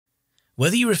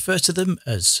Whether you refer to them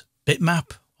as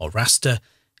bitmap or raster,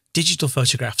 digital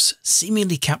photographs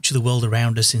seemingly capture the world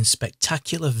around us in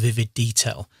spectacular, vivid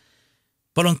detail.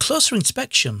 But on closer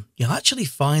inspection, you'll actually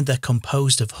find they're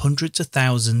composed of hundreds of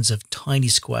thousands of tiny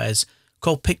squares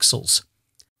called pixels,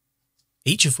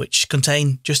 each of which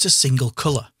contain just a single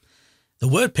colour. The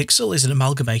word pixel is an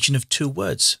amalgamation of two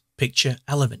words, picture,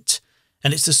 element,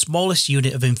 and it's the smallest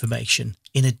unit of information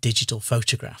in a digital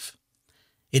photograph.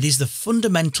 It is the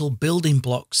fundamental building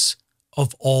blocks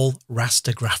of all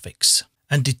raster graphics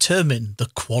and determine the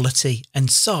quality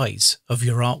and size of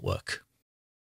your artwork.